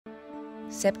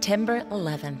September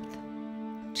 11th,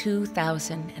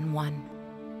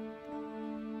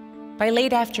 2001. By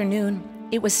late afternoon,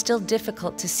 it was still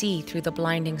difficult to see through the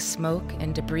blinding smoke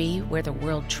and debris where the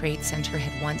World Trade Center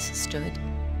had once stood.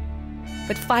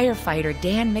 But firefighter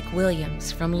Dan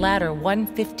McWilliams from Ladder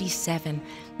 157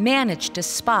 managed to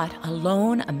spot a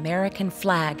lone American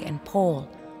flag and pole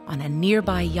on a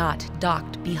nearby yacht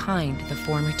docked behind the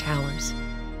former towers.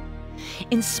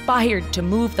 Inspired to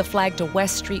move the flag to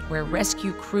West Street where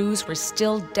rescue crews were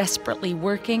still desperately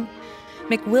working,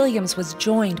 McWilliams was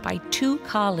joined by two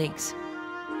colleagues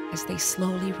as they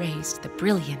slowly raised the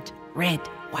brilliant red,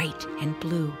 white, and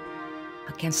blue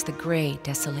against the gray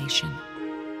desolation.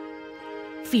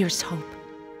 Fierce hope,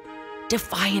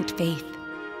 defiant faith.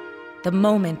 The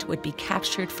moment would be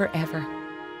captured forever,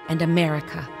 and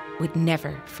America would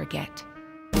never forget.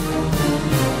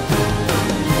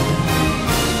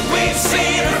 We've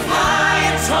seen her fly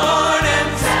and torn.